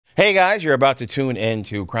Hey guys, you're about to tune in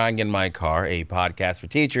to Crying in My Car, a podcast for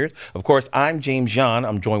teachers. Of course, I'm James John.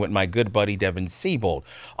 I'm joined with my good buddy, Devin Siebold.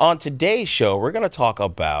 On today's show, we're going to talk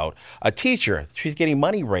about a teacher. She's getting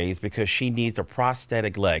money raised because she needs a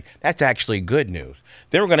prosthetic leg. That's actually good news.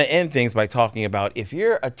 Then we're going to end things by talking about if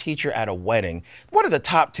you're a teacher at a wedding, what are the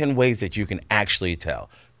top 10 ways that you can actually tell?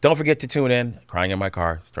 Don't forget to tune in. Crying in My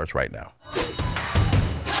Car starts right now.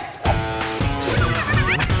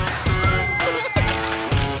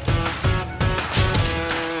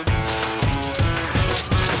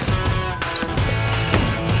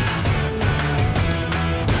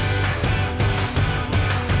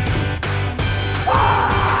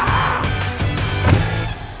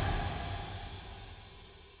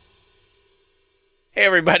 Hey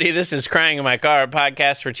everybody, this is Crying in My Car, a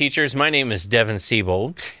podcast for teachers. My name is Devin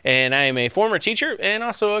Siebold, and I am a former teacher and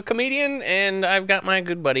also a comedian, and I've got my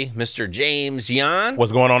good buddy, Mr. James Jan.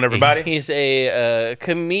 What's going on, everybody? He's a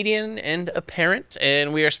comedian and a parent,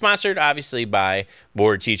 and we are sponsored, obviously, by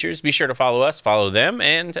Board Teachers. Be sure to follow us, follow them,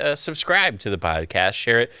 and subscribe to the podcast.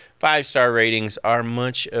 Share it. 5-star ratings are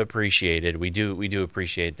much appreciated. We do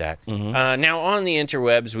appreciate that. Now, on the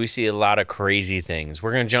interwebs, we see a lot of crazy things.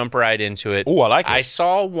 We're going to jump right into it. Oh, I like it. I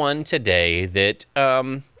saw one today that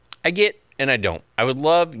I get and I don't. I would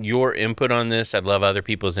love your input on this. I'd love other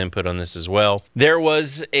people's input on this as well. There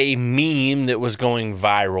was a meme that was going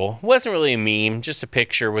viral. It wasn't really a meme, just a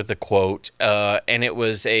picture with a quote, and it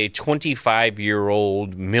was a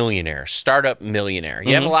 25-year-old millionaire, startup millionaire.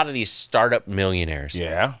 You have a lot of these startup millionaires.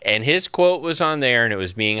 Yeah. And his quote was on there, and it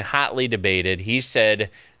was being hotly debated. He said,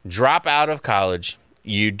 drop out of college.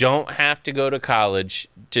 You don't have to go to college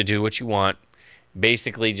to do what you want.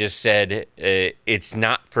 Basically just said it's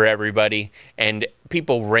not for everybody, and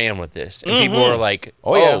people ran with this, and people were like,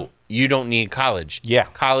 oh, you don't need college. Yeah.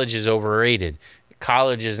 College is overrated.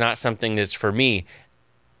 College is not something that's for me.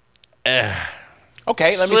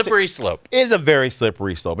 Okay, slippery slope. It is a very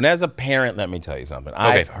slippery slope. And as a parent, let me tell you something.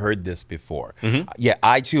 I've heard this before. Yeah,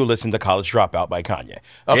 I too listened to College Dropout by Kanye.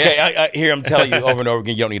 Okay, I hear him tell you over and over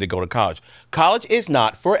again, you don't need to go to college. College is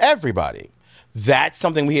not for everybody. That's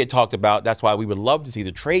something we had talked about. That's why we would love to see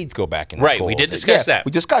the trades go back in schools. Right, we did discuss that.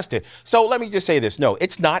 We discussed it. So let me just say this. No,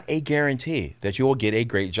 it's not a guarantee that you will get a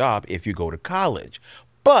great job if you go to college.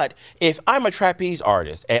 But if I'm a trapeze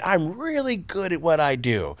artist and I'm really good at what I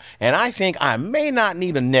do and I think I may not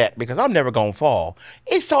need a net because I'm never going to fall,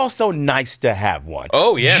 it's also nice to have one.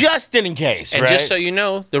 Oh, yeah. Just in case, And right? just so you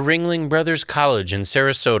know, the Ringling Brothers College in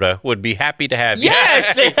Sarasota would be happy to have you.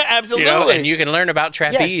 Yes, absolutely. You know, and you can learn about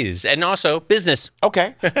trapeze and also business.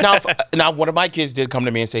 Okay. Now, one of my kids did come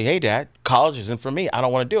to me and say, hey, Dad, college isn't for me. I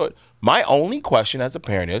don't want to do it. My only question as a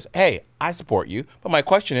parent is, hey, I support you. But my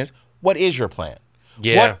question is, what is your plan?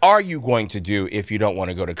 Yeah. What are you going to do if you don't want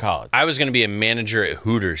to go to college? I was going to be a manager at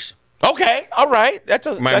Hooters. Okay. All right.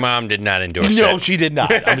 My mom did not endorse No, that. she did not.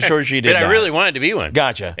 I'm sure she did But not. I really wanted to be one.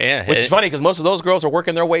 Gotcha. Yeah. Which is funny because most of those girls are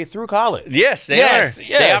working their way through college. Yes, they Yes, are.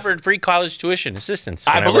 yes. They offered free college tuition assistance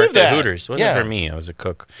when I I believe worked that. at Hooters. It wasn't Yeah. for me. I was a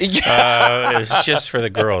cook. Yeah. It was just for the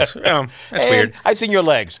girls. That's And weird. I've seen your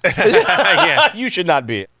legs. Yeah. You should not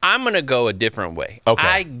be. I'm going to go a different way. Okay.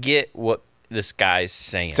 I get what this guy's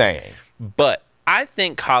saying. Saying. But I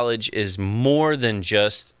think college is more than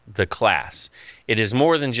just the class. It is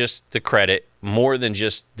more than just the credit, more than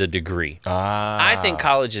just the degree. I think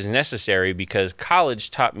college is necessary because college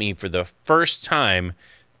taught me for the first time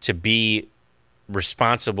to be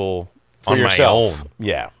responsible For on yourself. my own.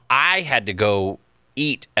 Yeah. I had to go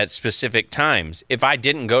eat at specific times. If I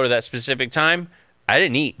didn't go to that specific time, I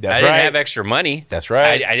didn't eat. That's I didn't right. have extra money. That's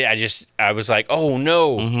right. I was like, oh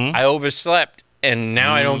no, I overslept. And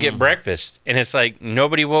now I don't get breakfast. And it's like,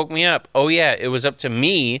 nobody woke me up. Oh, yeah, it was up to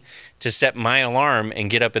me to set my alarm and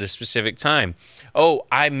get up at a specific time. Oh,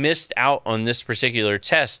 I missed out on this particular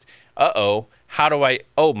test. Uh-oh, how do I...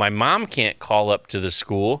 Oh, my mom can't call up to the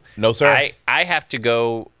school. No, sir. I have to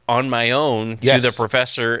go on my own to the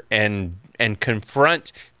professor and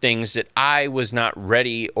confront things that I was not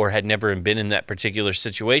ready or had never been in that particular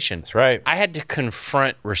situation. That's right. I had to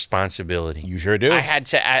confront responsibility. You sure do. I had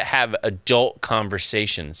to have adult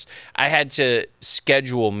conversations. I had to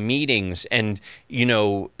schedule meetings and, you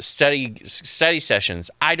know, study sessions.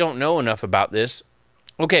 I don't know enough about this.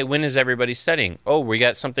 Okay, when is everybody studying? Oh, we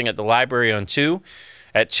got something at the library on 2?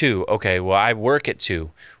 At 2. Okay, well, I work at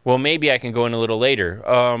 2. Well, maybe I can go in a little later.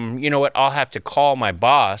 You know what? I'll have to call my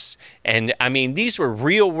boss. And, I mean, these were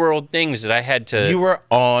real-world things that I had to... You were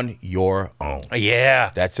on your own.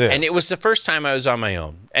 Yeah. That's it. And it was the first time I was on my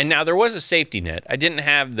own. And now there was a safety net. I didn't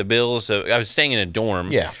have the bills. I was staying in a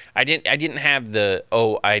dorm. Yeah. I didn't have the,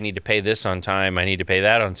 I need to pay this on time. I need to pay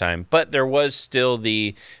that on time. But there was still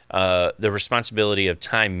the responsibility of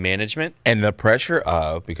time management. And the pressure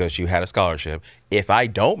of, because you had a scholarship, if I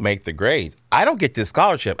don't make the grades, I don't get this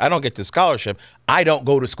scholarship. I don't get this scholarship. I don't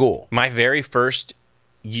go to school. My very first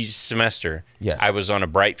semester, yes, I was on a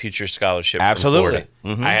Bright Future Scholarship. Absolutely.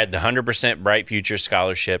 From Florida. I had the 100% Bright Future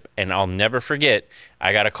Scholarship, and I'll never forget,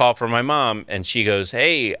 I got a call from my mom, and she goes,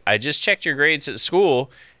 hey, I just checked your grades at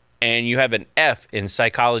school, and you have an F in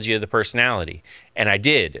psychology of the personality. And I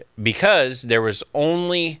did, because there was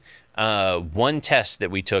only one test that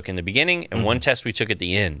we took in the beginning and one test we took at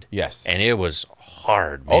the end. Yes. And it was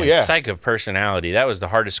hard, man. Oh, yeah. Psych of personality. That was the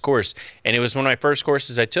hardest course. And it was one of my first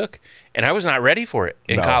courses I took, and I was not ready for it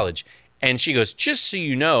in college. And she goes, just so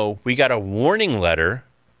you know, we got a warning letter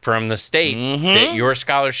from the state that your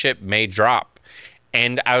scholarship may drop.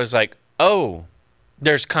 And I was like, oh,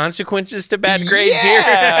 there's consequences to bad grades here.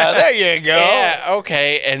 Yeah, there you go. Yeah,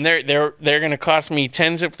 okay. And they're going to cost me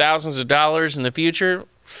tens of thousands of dollars in the future.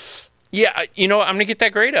 Yeah, you know what? I'm going to get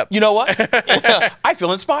that grade up. You know what? I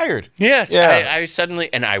feel inspired. Yes. Yeah. I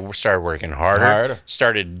suddenly, and I started working harder.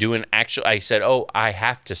 Started doing I said, oh, I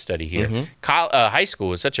have to study here. High school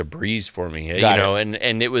was such a breeze for me,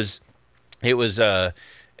 and it was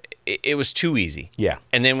too easy. Yeah.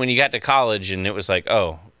 And then when you got to college and it was like,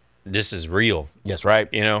 oh, this is real. Yes, right.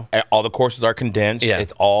 You know? All the courses are condensed. Yeah.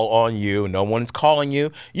 It's all on you. No one's calling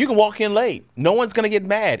you. You can walk in late. No one's going to get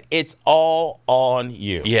mad. It's all on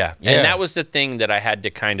you. Yeah. And that was the thing that I had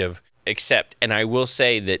to kind of accept. And I will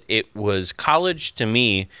say that college to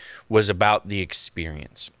me was about the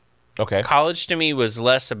experience. Okay. College to me was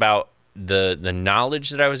less about the knowledge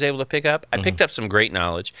that I was able to pick up. I picked up some great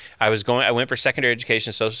knowledge. I went for secondary education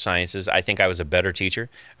and social sciences. I think I was a better teacher.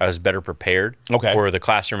 I was better prepared for the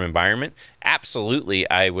classroom environment. Absolutely.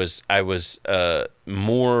 I was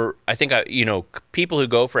more, I think, people who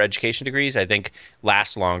go for education degrees, I think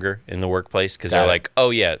last longer in the workplace because they're like, oh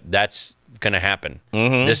yeah, that's going to happen.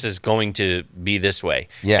 This is going to be this way.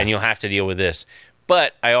 Yeah. And you'll have to deal with this.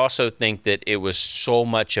 But I also think that it was so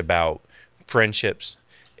much about friendships.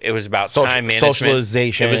 It was about time management.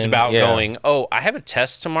 Socialization. It was about going, oh, I have a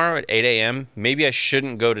test tomorrow at 8 a.m. Maybe I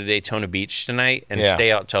shouldn't go to Daytona Beach tonight and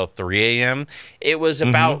stay out till 3 a.m. It was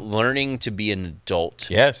about learning to be an adult.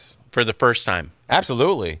 Yes. For the first time.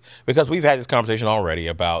 Absolutely. Because we've had this conversation already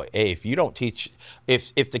about, hey, if you don't teach,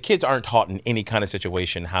 if the kids aren't taught in any kind of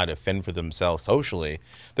situation how to fend for themselves socially,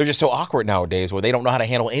 they're just so awkward nowadays where they don't know how to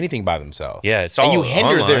handle anything by themselves. Yeah, it's all and you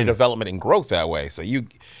hinder online. their development and growth that way. So you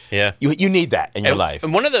need that in your life.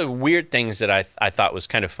 And one of the weird things that I thought was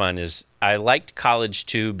kind of fun is I liked college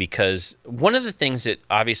too because one of the things that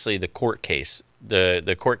obviously the court case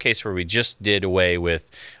where we just did away with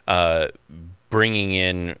bringing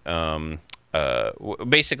in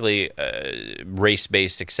basically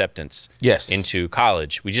race-based acceptance into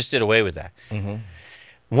college. We just did away with that.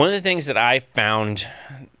 One of the things that I found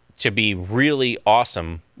to be really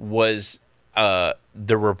awesome was the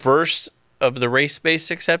reverse of the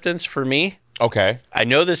race-based acceptance for me. Okay. I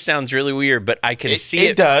know this sounds really weird, but I can see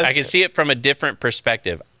it. Does. I can see it from a different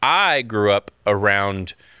perspective. I grew up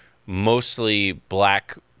around mostly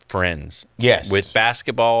black friends. Yes. With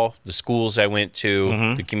basketball, the schools I went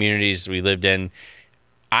to, the communities we lived in,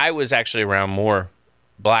 I was actually around more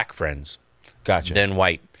black friends than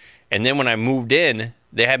white. And then when I moved in,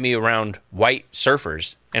 they had me around white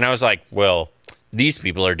surfers. And I was like, well, these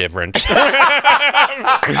people are different. And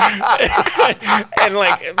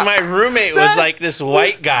like my roommate was like this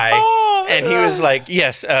white guy. And he was like,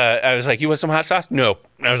 yes. I was like, you want some hot sauce? No.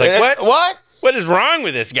 And I was like, what? What? What is wrong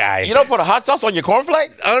with this guy? You don't put a hot sauce on your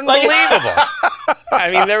cornflakes? Unbelievable.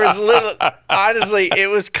 I mean, there was honestly,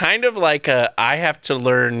 it was kind of like I have to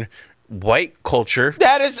learn white culture.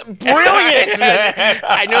 That is brilliant, man.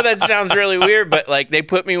 I know that sounds really weird, but like they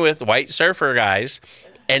put me with white surfer guys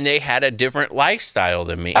and they had a different lifestyle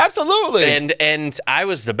than me. Absolutely. And I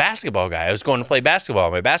was the basketball guy. I was going to play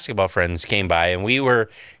basketball. My basketball friends came by and we were,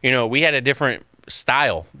 we had a different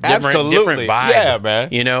style, different vibe, yeah,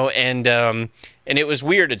 man. And it was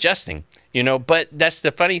weird adjusting, But that's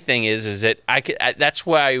the funny thing is that that's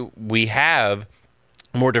why we have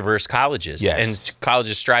more diverse colleges, and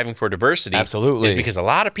colleges striving for diversity. Absolutely, is because a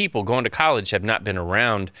lot of people going to college have not been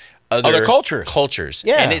around other cultures.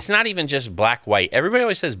 Yeah. And it's not even just black, white. Everybody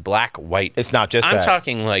always says black, white. It's not just I'm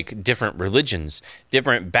talking like different religions,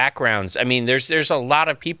 different backgrounds. I mean, there's a lot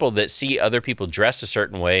of people that see other people dress a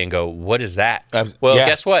certain way and go, what is that? Well,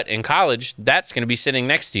 guess what? In college, that's going to be sitting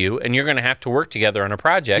next to you, and you're going to have to work together on a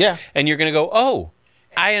project. Yeah. And you're going to go, oh,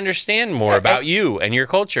 I understand more about you and your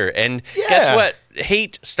culture. And Yeah. guess what?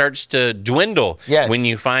 Hate starts to dwindle Yes. when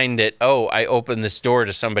you find that, oh, I opened this door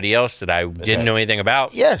to somebody else that I didn't know anything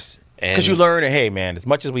about. Yes. Because you And- learn, hey, man, as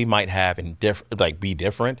much as we might have in be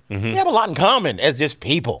different, we have a lot in common as just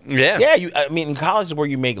people. Yeah. Yeah. I mean, in college is where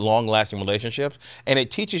you make long-lasting relationships, and it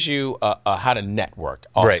teaches you how to network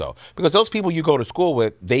also. Right. Because those people you go to school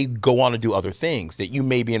with, they go on to do other things that you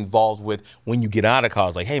may be involved with when you get out of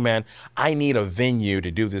college. Like, hey, man, I need a venue to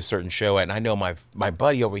do this certain show at, and I know my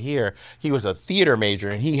buddy over here, he was a theater major,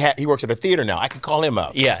 and he works at a theater now. I can call him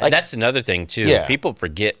up. Yeah, Like, that's another thing too. Yeah. People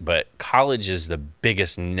forget, but college is the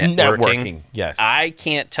biggest networking. Yes. I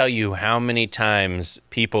can't tell you how many times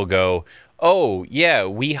people go, oh, yeah,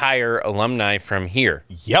 we hire alumni from here.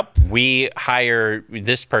 Yep. We hire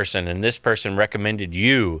this person, and this person recommended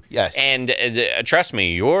you. Yes. And trust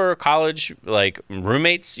me, your college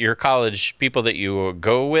roommates, your college people that you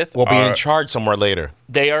go with, We'll be in charge somewhere later.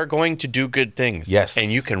 they are going to do good things. Yes.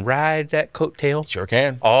 And you can ride that coattail Sure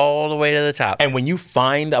can. all the way to the top. And when you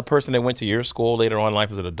find a person that went to your school later on in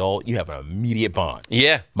life as an adult, you have an immediate bond.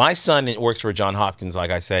 Yeah. My son works for Johns Hopkins,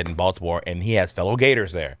 like I said, in Baltimore, and he has fellow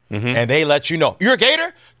Gators there. And they let you know, you're a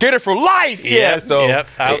Gator? Gator for life! Yeah, so... Yep.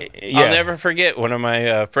 I'll yeah. never forget one of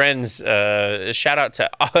my friends, shout out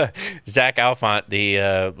to Zach Alfont,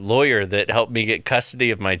 the lawyer that helped me get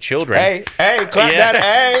custody of my children. Hey, clap that,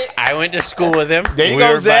 hey! I went to school with him. There you We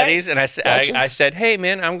go, were Zach. buddies, and I said, hey,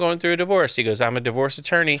 man, I'm going through a divorce. He goes, I'm a divorce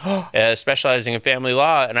attorney specializing in family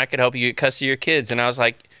law, and I could help you get custody of your kids. And I was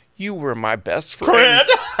like, you were my best friend.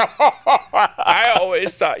 I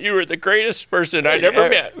always thought you were the greatest person I ever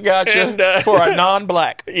met. Gotcha. And, for a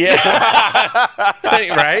non-black. yeah.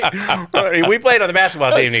 Right? We played on the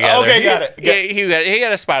basketball team together. Okay, got it. He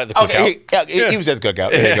got a spot at the cookout. Okay, he was at the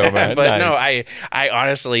cookout. There you go, man. But Nice. no, I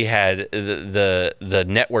honestly had the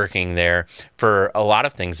networking there for a lot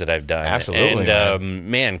of things that I've done. Absolutely, And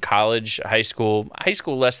man, college, high school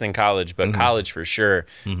less than college, but college for sure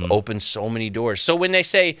opened so many doors. So when they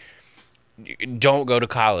say don't go to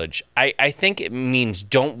college, I think it means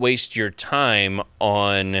don't waste your time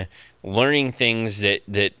on learning things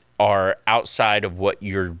that are outside of what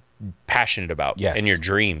you're passionate about Yes. and your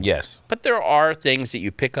dreams. Yes. But there are things that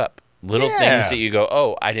you pick up. Little things that you go,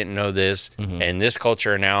 oh, I didn't know this, and this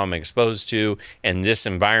culture now I'm exposed to, and this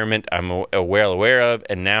environment I'm well aware of,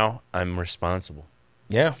 and now I'm responsible.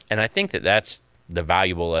 Yeah. And I think that that's the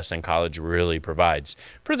valuable lesson college really provides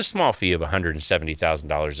for the small fee of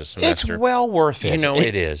 $170,000 a semester. It's well worth it. You know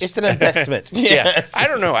it is. It's an investment. Yeah, Yes. I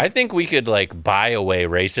don't know. I think we could buy away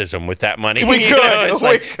racism with that money. We You could. know, it's We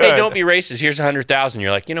like, could. hey, don't be racist. Here's $100,000.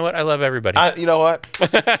 You're like, you know what? I love everybody. You know what? You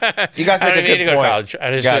guys I make don't a need good to go to point. college.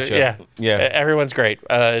 I just, Gotcha. yeah. Yeah. Everyone's great.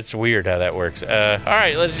 It's weird how that works. All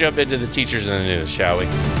right, let's jump into the teachers in the news, shall we?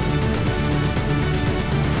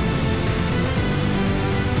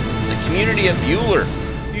 The community of Bueller.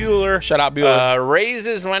 Shout out, Bueller.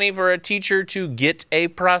 Raises money for a teacher to get a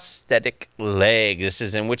prosthetic leg. This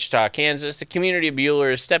is in Wichita, Kansas. The community of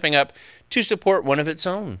Bueller is stepping up to support one of its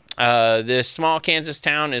own. This small Kansas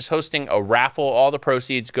town is hosting a raffle. All the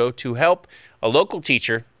proceeds go to help a local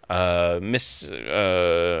teacher, Miss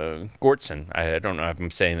Gortzen. I don't know if I'm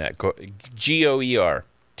saying that. Goertzen.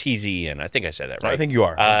 I think I said that right. I think you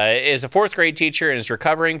are. Is a fourth grade teacher and is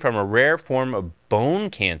recovering from a rare form of bone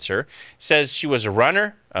cancer. Says she was a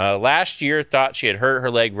runner. Last year, thought she had hurt her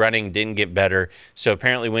leg running, didn't get better. So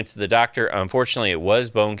apparently went to the doctor. Unfortunately, it was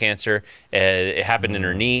bone cancer. It happened in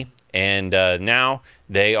her knee. And now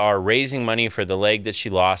they are raising money for the leg that she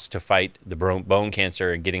lost to fight the bone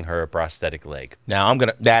cancer and getting her a prosthetic leg. Now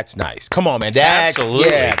that's nice. Come on, man. That's,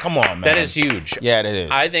 Absolutely. Yeah, come on, man. That is huge. Yeah, that is.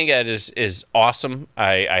 I think that is awesome.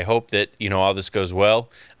 I hope that all this goes well.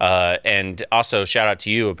 And also shout out to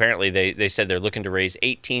you. Apparently they said they're looking to raise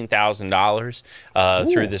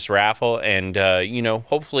 $18,000 through this raffle, and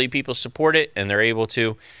hopefully people support it and they're able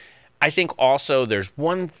to. I think also there's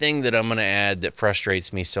one thing that I'm going to add that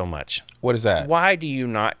frustrates me so much. What is that? Why do you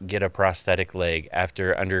not get a prosthetic leg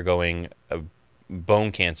after undergoing a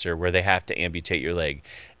bone cancer where they have to amputate your leg?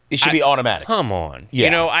 It should be automatic. Come on.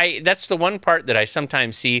 Yeah. That's the one part that I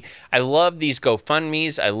sometimes see. I love these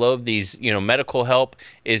GoFundMes. I love these, medical help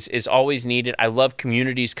is always needed. I love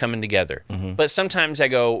communities coming together. But sometimes I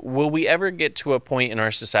go, will we ever get to a point in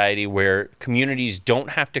our society where communities don't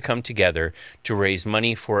have to come together to raise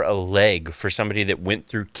money for a leg for somebody that went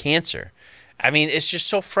through cancer? I mean, it's just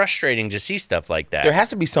so frustrating to see stuff like that. There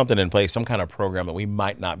has to be something in place, some kind of program that we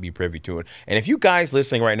might not be privy to. And if you guys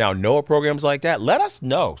listening right now know of programs like that, let us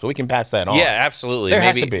know so we can pass that on. Yeah, absolutely. There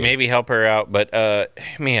has to be. Maybe help her out. But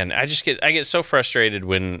man, I get so frustrated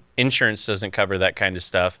when insurance doesn't cover that kind of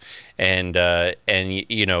stuff, and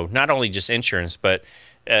you know, not only just insurance, but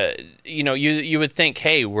you know, you would think,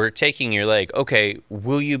 hey, we're taking your leg. Okay,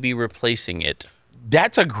 will you be replacing it?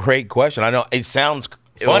 That's a great question. I know it sounds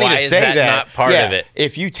funny Why to is say that not part of it?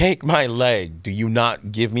 If you take my leg, do you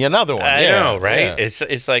not give me another one? I know, right? Yeah.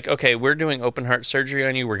 It's like, okay, we're doing open heart surgery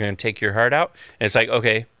on you. We're going to take your heart out. And it's like,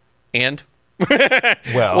 okay, and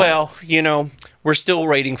well, you know, we're still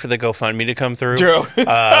waiting for the GoFundMe to come through. True.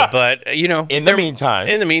 But you know, in the meantime,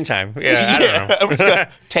 yeah, I don't know.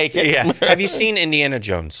 Take it. Yeah. Have you seen Indiana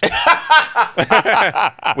Jones?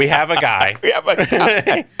 We have a guy.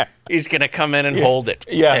 He's gonna come in and hold it.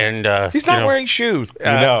 Yeah, and he's not wearing shoes.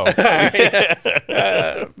 But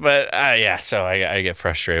yeah, so I get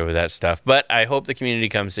frustrated with that stuff. But I hope the community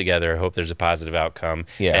comes together. I hope there's a positive outcome.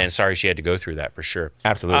 Yeah, and sorry she had to go through that for sure.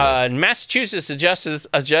 Absolutely. Massachusetts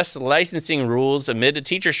adjusts licensing rules amid a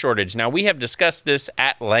teacher shortage. Now we have discussed this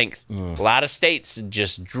at length. A lot of states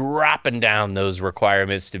just dropping down those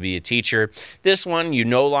requirements to be a teacher. This one, you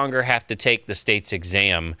no longer have to take the state's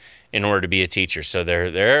exam in order to be a teacher. So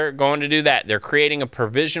they're going to do that. They're creating a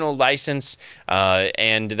provisional license,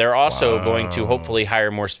 and they're also going to hopefully hire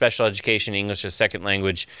more special education English as second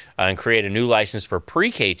language and create a new license for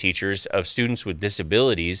pre-K teachers of students with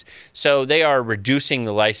disabilities. So they are reducing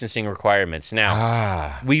the licensing requirements.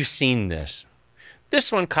 Now, we've seen this. This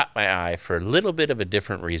one caught my eye for a little bit of a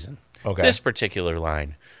different reason. Okay. This particular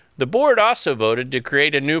line. The board also voted to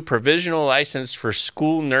create a new provisional license for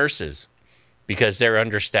school nurses because they're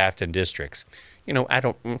understaffed in districts. You know, I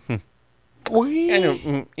don't want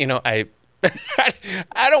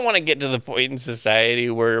to get to the point in society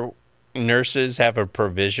where nurses have a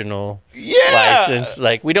provisional license.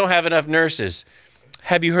 Like, we don't have enough nurses.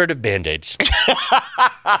 Have you heard of Band-Aids?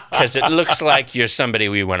 Because it looks like you're somebody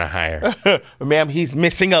we want to hire. Ma'am, he's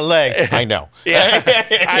missing a leg. I know.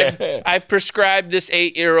 Yeah. I've prescribed this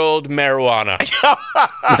 8-year-old marijuana.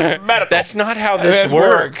 That's not how this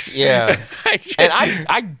works. Yeah. And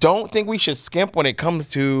I don't think we should skimp when it comes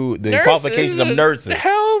to the qualifications of nurses.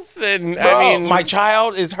 Health and Bro, I mean, my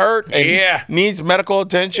child is hurt and needs medical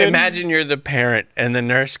attention. Imagine you're the parent and the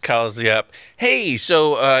nurse calls you up. Hey,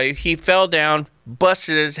 so he fell down,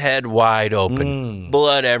 busted his head wide open,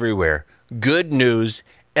 blood everywhere. Good news,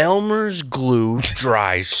 Elmer's glue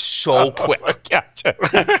dries so quick. Gotcha.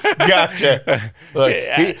 Look,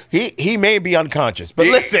 he may be unconscious, but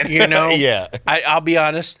listen, you know, I'll be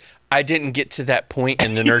honest. I didn't get to that point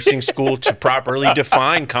in the nursing school to properly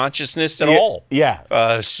define consciousness at all.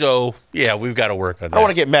 Yeah. So, yeah, we've got to work on that. I don't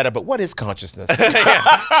want to get meta, but what is consciousness?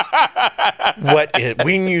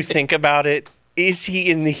 When you think about it, is he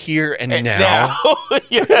in the here and now?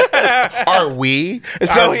 Are we?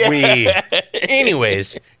 Are we?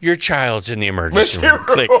 Anyways, your child's in the emergency room.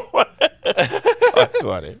 Click. That's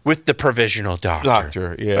funny. With the provisional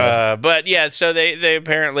doctor. But yeah, so they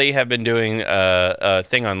apparently have been doing a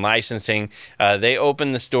thing on licensing. They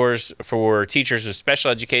opened the stores for teachers of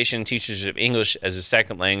special education, teachers of English as a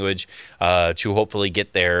second language, to hopefully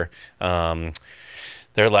get their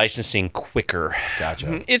licensing quicker.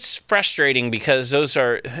 Gotcha. It's frustrating because those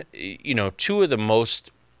are, you know, two of the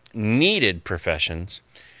most needed professions.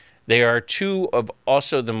 They are two of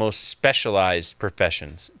also the most specialized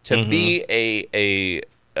professions. To be a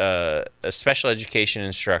special education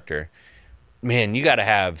instructor, man, you got to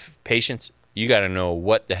have patience. You got to know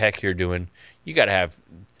what the heck you're doing. You got to have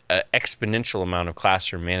an exponential amount of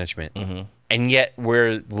classroom management. And yet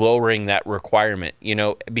we're lowering that requirement, you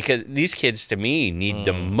know, because these kids, to me, need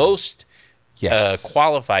the most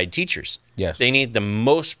qualified teachers. Yes. They need the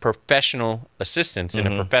most professional assistants in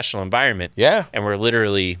a professional environment. Yeah. And we're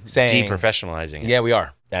literally deprofessionalizing it. Yeah, we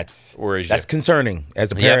are. That's concerning.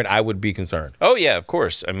 As a parent, I would be concerned. Oh, yeah, of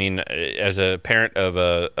course. I mean, as a parent of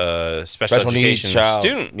a special education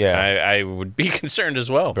student, I would be concerned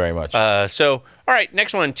as well. Very much. So, all right,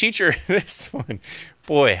 next one. Teacher, this one.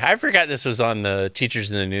 Boy, I forgot this was on the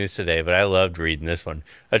Teachers in the News today, but I loved reading this one.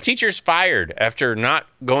 A teacher's fired after not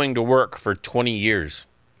going to work for 20 years.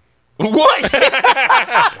 What?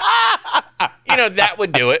 You know, that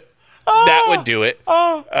would do it. That would do it.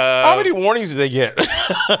 How many warnings did they get?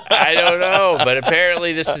 I don't know, but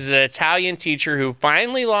apparently this is an Italian teacher who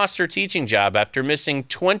finally lost her teaching job after missing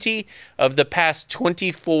 20 of the past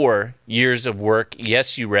 24 years of work.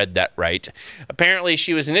 Yes, you read that right. Apparently,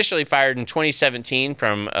 she was initially fired in 2017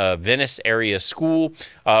 from a Venice area school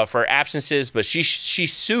for absences, but she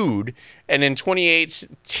sued And in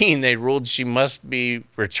 2018, they ruled she must be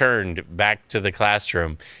returned back to the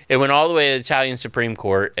classroom. It went all the way to the Italian Supreme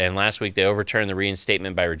Court, and last week they overturned the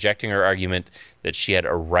reinstatement by rejecting her argument that she had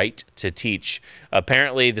a right to teach.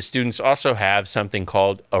 Apparently, the students also have something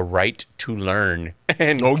called a right to learn.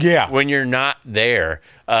 And when you're not there,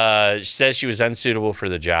 she says she was unsuitable for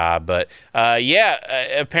the job. But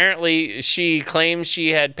apparently she claims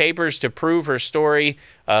she had papers to prove her story.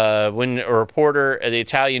 When a reporter at the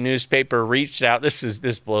Italian newspaper reached out,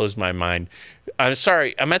 this blows my mind. I'm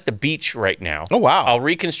sorry, I'm at the beach right now. Oh, wow. I'll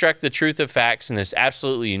reconstruct the truth of facts in this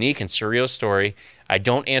absolutely unique and surreal story. I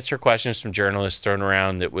don't answer questions from journalists thrown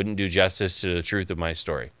around that wouldn't do justice to the truth of my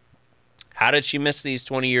story. How did she miss these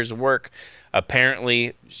 20 years of work?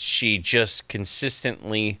 Apparently, she just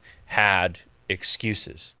consistently had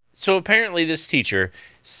excuses. So apparently this teacher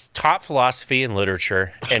taught philosophy and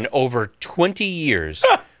literature, and over 20 years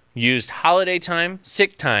used holiday time,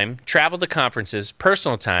 sick time, travel to conferences,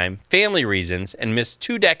 personal time, family reasons, and missed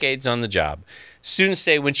 2 decades on the job. Students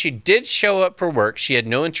say when she did show up for work, she had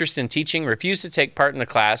no interest in teaching, refused to take part in the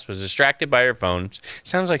class, was distracted by her phone.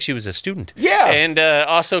 Sounds like she was a student. Yeah. And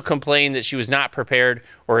also complained that she was not prepared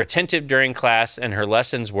or attentive during class, and her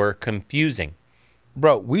lessons were confusing.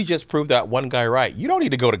 Bro, we just proved that one guy right. You don't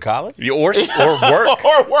need to go to college. Or work.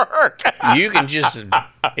 Or work. You can just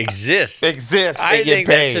exist. I think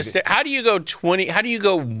that's just, how do you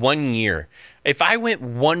go 1 year? If I went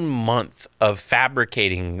 1 month of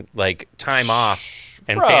fabricating like time off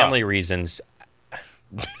and family reasons,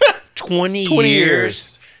 20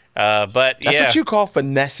 years. But that's what you call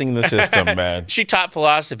finessing the system, man. She taught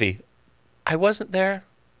philosophy. I wasn't there,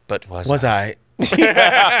 but was I?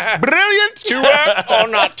 Brilliant. To work or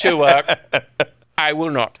not to work? I will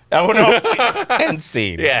not. And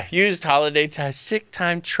scene. Yeah, used holiday time, sick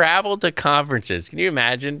time, traveled to conferences. Can you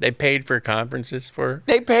imagine? They paid for conferences for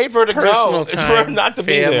They paid for her to personal go. time, It's for her not to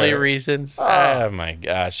be there. family reasons. Oh my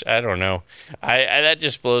gosh, I don't know. I that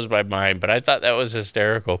just blows my mind. But I thought that was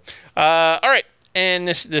hysterical. All right. And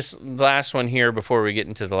this last one here, before we get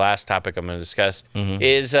into the last topic I'm going to discuss,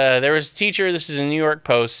 is there was a teacher, this is a New York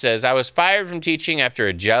Post, says, I was fired from teaching after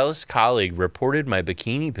a jealous colleague reported my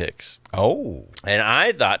bikini pics. Oh. And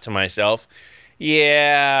I thought to myself,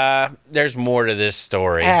 yeah, there's more to this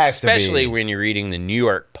story, especially when you're reading the New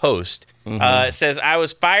York Post. It says, I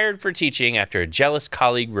was fired for teaching after a jealous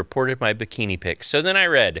colleague reported my bikini pics. So then I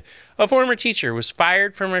read, a former teacher was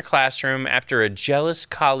fired from her classroom after a jealous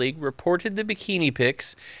colleague reported the bikini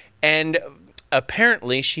pics, and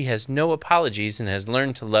apparently she has no apologies and has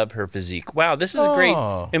learned to love her physique. Wow, this is a great,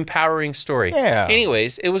 empowering story. Yeah.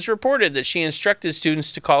 Anyways, it was reported that she instructed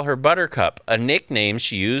students to call her Buttercup, a nickname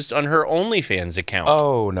she used on her OnlyFans account.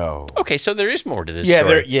 Oh, no. Okay, so there is more to this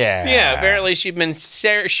story. Yeah, apparently she'd been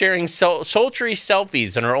sharing sultry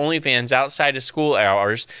selfies on her OnlyFans outside of school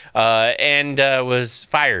hours and was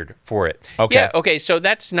fired for it. Okay. Yeah, okay, so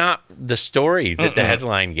that's not the story that the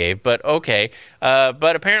headline gave, but okay.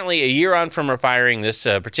 But apparently a year on from her firing, this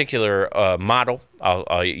particular model,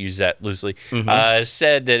 I'll use that loosely,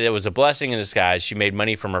 said that it was a blessing in disguise. She made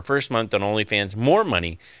money from her first month on OnlyFans, more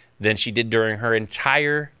money than she did during her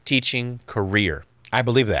entire teaching career. I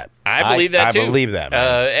believe that. I believe that too. I believe that,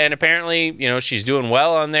 man. And apparently, she's doing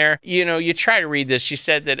well on there. You try to read this. She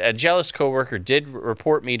said that a jealous coworker did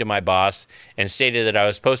report me to my boss and stated that I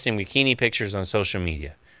was posting bikini pictures on social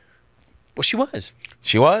media. Well, she was.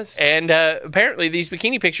 She was. And apparently these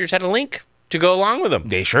bikini pictures had a link to go along with them.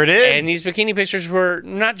 They sure did. And these bikini pictures were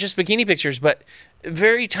not just bikini pictures, but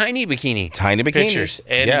very tiny bikini. Tiny bikinis. Pictures.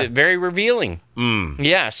 And very revealing.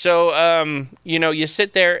 Yeah. So, you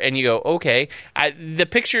sit there and you go, okay, the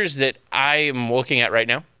pictures that I am looking at right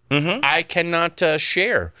now, I cannot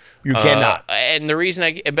share. You cannot. And the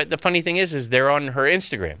reason but the funny thing is they're on her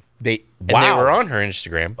Instagram. They were on her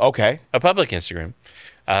Instagram. Okay. A public Instagram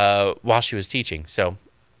while she was teaching. So.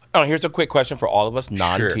 Oh, here's a quick question for all of us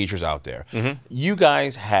non-teachers out there. You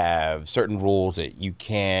guys have certain rules that you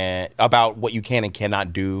can't, about what you can and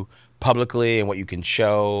cannot do publicly and what you can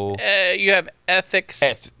show. You have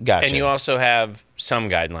ethics. Gotcha. And you also have some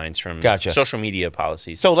guidelines from social media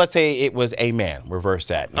policies. So let's say it was a man, reverse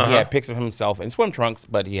that. He had pics of himself in swim trunks,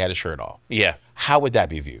 but he had a shirt off. Yeah. How would that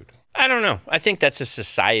be viewed? I don't know. I think that's a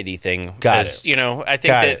society thing. Got it. I think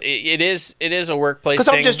that it is a workplace thing.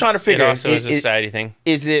 Because I'm just trying to figure. It also is a society thing.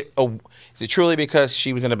 Is it truly because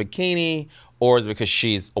she was in a bikini, or is it because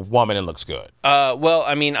she's a woman and looks good? Well,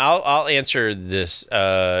 I mean, I'll answer this.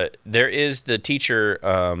 There is the teacher,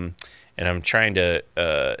 and I'm trying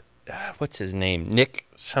to what's his name? Nick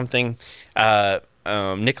something.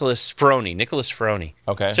 Nicholas Ferroni.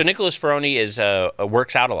 Okay. So Nicholas Ferroni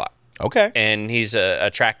works out a lot. Okay. And he's a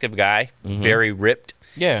attractive guy, very ripped.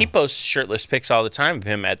 Yeah. He posts shirtless pics all the time of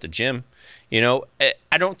him at the gym. You know,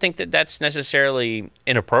 I don't think that that's necessarily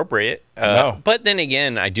inappropriate. No. But then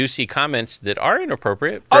again, I do see comments that are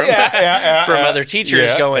inappropriate Oh, from, from other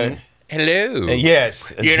teachers going, hello.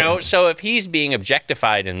 Yes. You know, so if he's being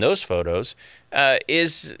objectified in those photos,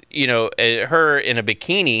 is, you know, her in a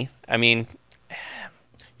bikini, I mean,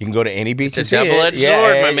 you can go to any beach and it's a see it. double-edged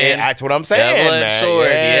sword, my man. That's what I'm saying, Double-edged man. sword,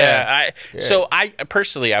 Yeah. So I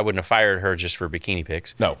personally, I wouldn't have fired her just for bikini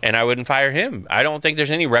pics. No. And I wouldn't fire him. I don't think there's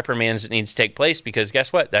any reprimands that needs to take place because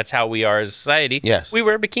guess what? That's how we are as a society. Yes. We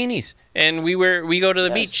wear bikinis and we go to the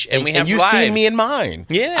beach and we have you've lives. seen me in mine.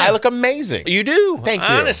 Yeah. I look amazing. You do. Thank you.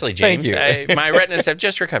 Honestly, James. Thank you. My retinas have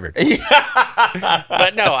just recovered.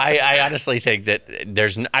 But no, I honestly think that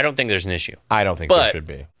I don't think there's an issue. I don't think there But should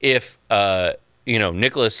be. if, you know,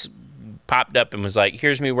 Nicholas popped up and was like,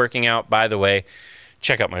 here's me working out, by the way,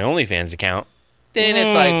 check out my OnlyFans account, then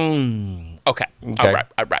it's like, okay. All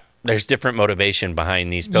right. There's different motivation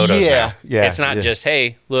behind these photos now. Yeah, it's not just,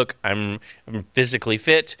 hey, look, I'm physically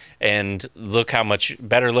fit and look how much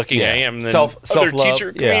better looking I am than other Self-love.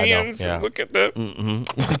 teacher comedians. Yeah, I know. Look at the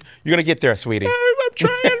You're gonna get there, sweetie. I'm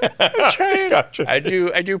trying. Gotcha. I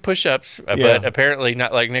do push-ups, but apparently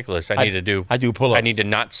not like Nicholas. I need to do pull-ups. I need to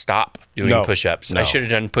not stop doing push-ups. No. I should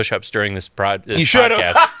have done push-ups during this You should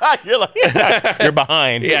podcast. have. You're like, you're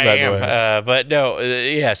behind. Yeah, I by the way. am. But no,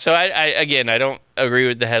 yeah. So I again, I don't agree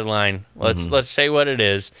with the headline. Let's say what it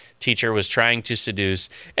is. Teacher was trying to seduce,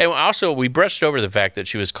 and also we brushed over the fact that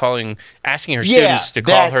she was asking her students to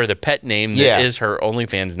call her the pet name that is her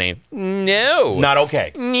OnlyFans name. No, Not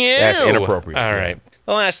okay. no, That's inappropriate. All right.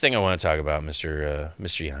 The last thing I want to talk about,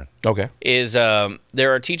 Mr. Yan, Okay. is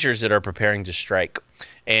there are teachers that are preparing to strike.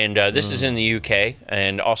 And this is in the UK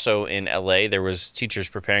and also in LA. There was teachers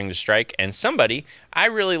preparing to strike. And I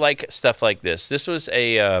really like stuff like this. This was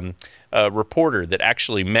a reporter that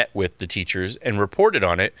actually met with the teachers and reported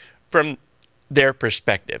on it from their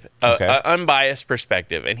perspective, an unbiased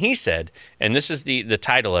perspective. And he said, and this is the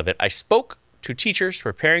title of it, I spoke to teachers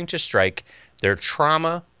preparing to strike. Their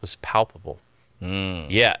trauma was palpable.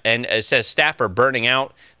 Yeah, and it says staff are burning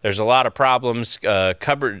out. There's a lot of problems.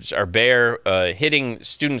 Cupboards are bare, hitting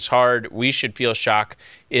students hard. We should feel shock.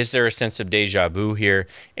 Is there a sense of deja vu here?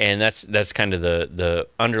 And that's kind of the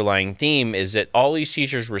underlying theme is that all these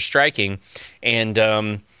teachers were striking,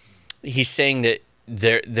 and he's saying that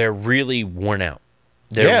they're really worn out.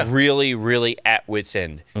 They're really, really at wit's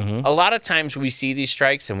end. A lot of times we see these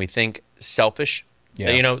strikes and we think selfish.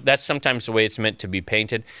 Yeah. You know, that's sometimes the way it's meant to be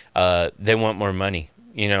painted. They want more money.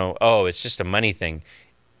 You know, oh, it's just a money thing.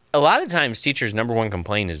 A lot of times teachers' number one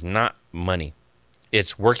complaint is not money.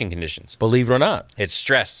 It's working conditions. Believe it or not. It's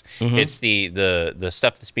stress. It's the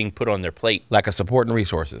stuff that's being put on their plate. Lack of support and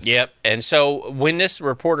resources. Yep. And so when this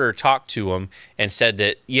reporter talked to him and said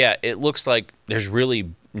that, yeah, it looks like there's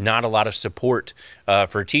really not a lot of support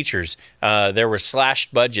for teachers. There were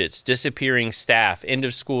slashed budgets, disappearing staff,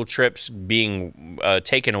 end-of-school trips being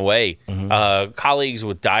taken away, colleagues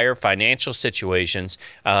with dire financial situations,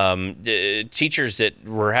 teachers that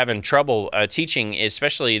were having trouble teaching,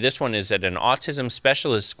 especially this one is at an autism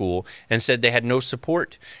specialist school, and said they had no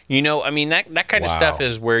support. You know, I mean, that kind of stuff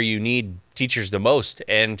is where you need teachers the most,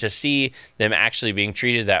 and to see them actually being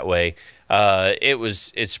treated that way,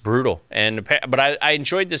 it's brutal. But I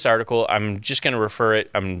enjoyed this article. I'm just going to refer it.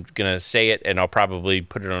 I'm going to say it, and I'll probably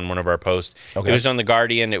put it on one of our posts. Okay. It was on The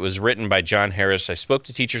Guardian. It was written by John Harris. I spoke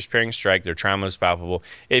to teachers preparing to strike. Their trauma is palpable.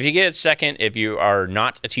 If you get a second, if you are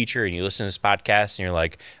not a teacher and you listen to this podcast and you're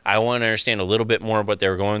like, I want to understand a little bit more of what they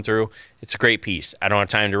were going through, it's a great piece. I don't have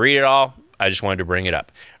time to read it all. I just wanted to bring it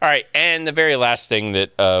up. All right, and the very last thing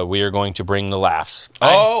that we are going to bring the laughs.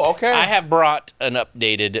 Okay. I have brought an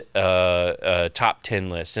updated top 10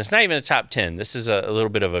 list. It's not even a top 10. This is a little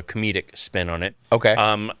bit of a comedic spin on it. Okay.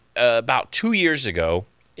 About 2 years ago,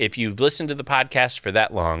 if you've listened to the podcast for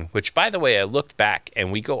that long, which, by the way, I looked back,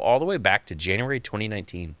 and we go all the way back to January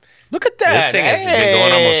 2019. Look at that. This thing has been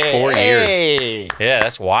going almost 4 years. Yeah,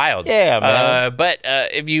 that's wild. Yeah, man. But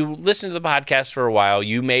if you listen to the podcast for a while,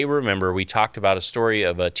 you may remember we talked about a story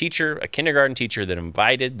of a kindergarten teacher that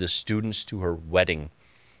invited the students to her wedding,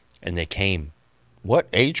 and they came. What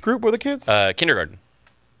age group were the kids? Kindergarten.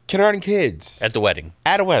 Kindergarten kids. At the wedding.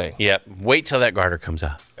 At a wedding. Yep. Wait till that garter comes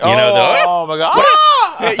out. Oh my God.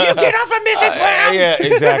 You get off of Mrs. Brown. Yeah,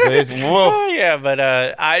 exactly. Whoa. Yeah, but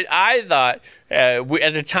I thought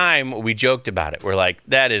at the time we joked about it. We're like,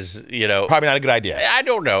 that is, probably not a good idea. I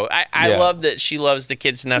don't know. I love that she loves the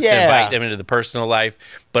kids enough to invite them into the personal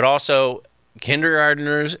life, but also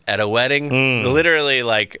kindergartners at a wedding, literally,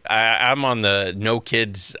 like, I'm on the no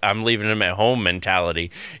kids, I'm leaving them at home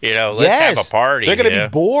mentality. Let's have a party. They're going to be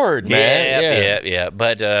bored, man. Yeah.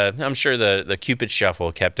 But I'm sure the Cupid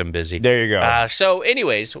Shuffle kept them busy. There you go. So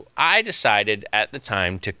anyways, I decided at the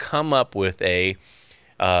time to come up with a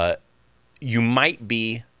you might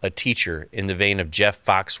be a teacher in the vein of Jeff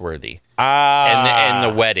Foxworthy. And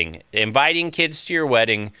the wedding. Inviting kids to your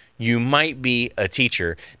wedding, you might be a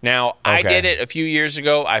teacher. Now, I did it a few years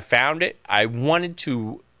ago. I found it. I wanted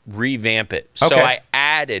to revamp it. So I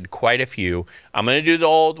added quite a few. I'm going to do the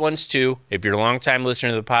old ones too. If you're a long-time listener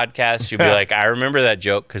to the podcast, you'll be like, I remember that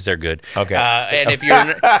joke because they're good. Okay. And if you're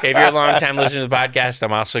a long-time listener to the podcast,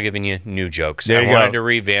 I'm also giving you new jokes. I wanted to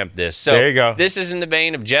revamp this. So there you go. This is in the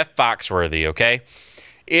vein of Jeff Foxworthy, okay?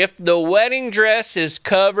 If the wedding dress is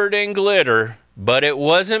covered in glitter, but it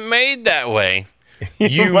wasn't made that way,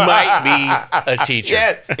 you might be a teacher.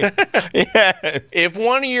 Yes. Yes. If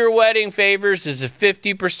one of your wedding favors is a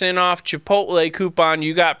 50% off Chipotle coupon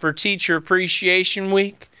you got for Teacher Appreciation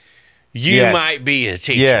Week, you might be a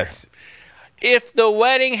teacher. Yes. If the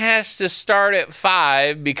wedding has to start at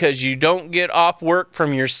 5 because you don't get off work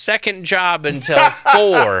from your second job until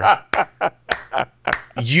 4,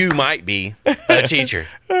 you might be a teacher.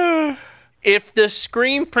 If the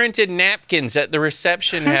screen-printed napkins at the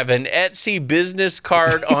reception have an Etsy business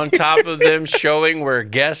card on top of them showing where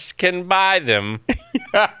guests can buy them,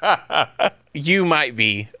 you might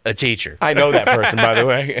be a teacher. I know that person, by the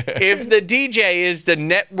way. If the DJ is the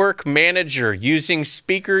network manager using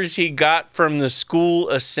speakers he got from the school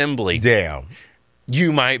assembly, Damn.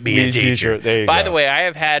 you might be a teacher. There you By go. the way, I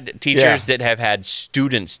have had teachers that have had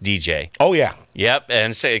students DJ. Oh, yeah. Yep,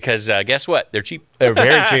 and say because guess what? They're cheap. They're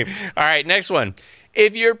very cheap. All right, next one.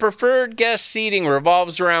 If your preferred guest seating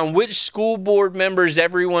revolves around which school board members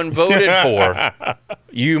everyone voted for,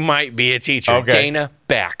 you might be a teacher. Okay. Dana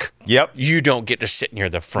Back. Yep. You don't get to sit near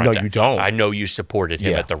the front. No, you don't. I know you supported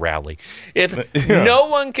him at the rally. If no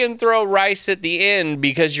one can throw rice at the end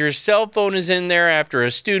because your cell phone is in there after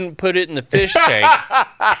a student put it in the fish tank,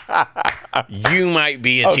 you might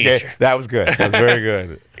be a teacher. That was good. That was very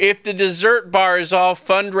good. If the dessert bar is all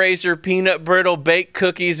fundraiser peanut brittle baked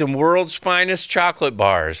cookies and world's finest chocolate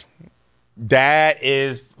bars, That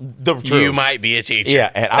is the truth. you might be a teacher. Yeah,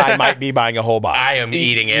 and I might be buying a whole box. I am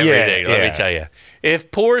eating everything, let me tell you.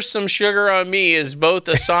 If Pour Some Sugar on Me is both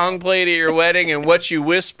a song played at your wedding and what you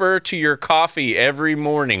whisper to your coffee every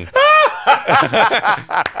morning,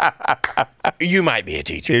 you might be a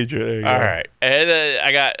teacher. There you go. All right. And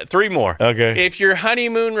I got 3 more. Okay. If your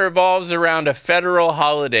honeymoon revolves around a federal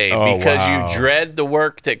holiday because you dread the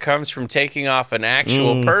work that comes from taking off an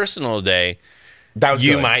actual personal day,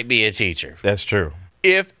 you might be a teacher. That's true.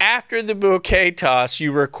 If after the bouquet toss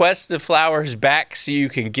you request the flowers back so you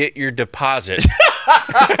can get your deposit,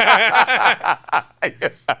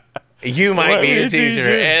 you might be a teacher.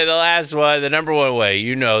 And the last one, the number one way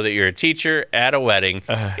you know that you're a teacher at a wedding,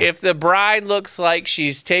 if the bride looks like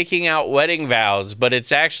she's taking out wedding vows, but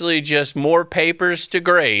it's actually just more papers to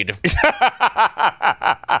grade,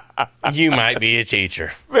 you might be a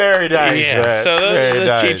teacher. Very nice. Yeah, man. so Very the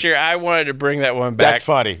nice. teacher, I wanted to bring that one back. That's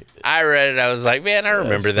funny. I read it. I was like, man, I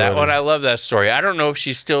remember that one. I love that story. I don't know if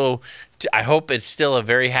she's still, I hope it's still a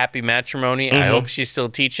very happy matrimony. I hope she's still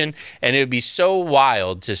teaching. And it would be so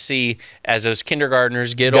wild to see as those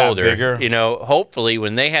kindergartners get older, bigger. you know, hopefully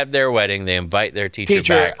when they have their wedding, they invite their teacher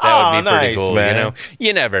back. That would be pretty nice, cool. man. You know,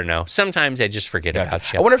 you never know. Sometimes they just forget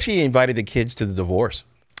about you. I wonder if she invited the kids to the divorce.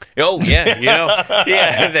 Oh, yeah, you know,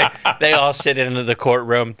 yeah, they all sit into the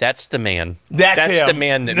courtroom. That's the man. That's him. the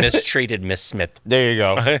man that mistreated Miss Smith. There you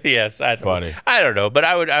go. Yes, Funny. I don't know, but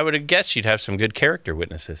I would guess you'd have some good character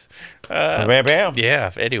witnesses. Bam, bam.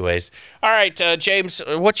 Yeah. Anyways, all right, James,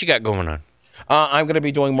 what you got going on? I'm going to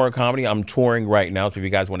be doing more comedy. I'm touring right now, so if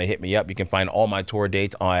you guys want to hit me up, you can find all my tour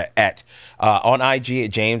dates on IG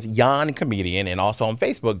at James Yan Comedian, and also on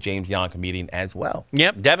Facebook, James Yan Comedian as well.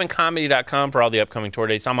 Yep, devincomedy.com for all the upcoming tour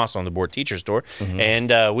dates. I'm also on the Board Teachers Tour,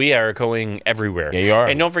 and we are going everywhere. Yeah, you are.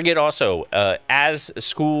 And don't forget also, as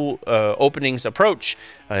school openings approach,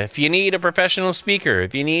 if you need a professional speaker,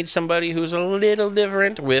 if you need somebody who's a little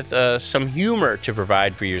different with some humor to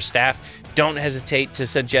provide for your staff, don't hesitate to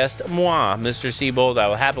suggest moi, Mr. Siebold. I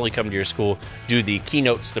will happily come to your school, do the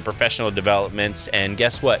keynotes, the professional developments, and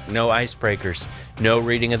guess what? No icebreakers, no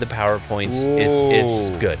reading of the PowerPoints.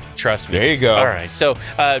 It's good. Trust me. There you go. All right. So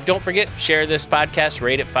don't forget, share this podcast,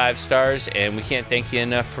 rate it 5 stars, and we can't thank you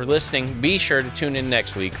enough for listening. Be sure to tune in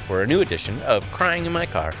next week for a new edition of Crying in My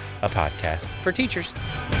Car, a podcast for teachers.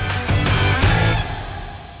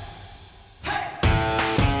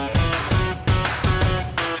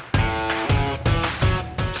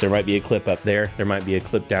 There might be a clip up there. There might be a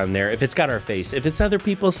clip down there. If it's got our face, if it's other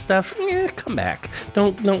people's stuff, come back.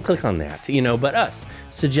 Don't click on that, but us.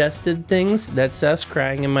 Suggested things, that's us,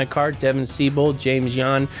 Crying in My Car, Devin Siebold, James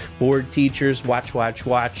Yon, bored teachers, watch.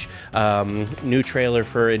 New trailer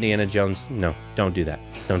for Indiana Jones. No, don't do that.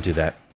 Don't do that.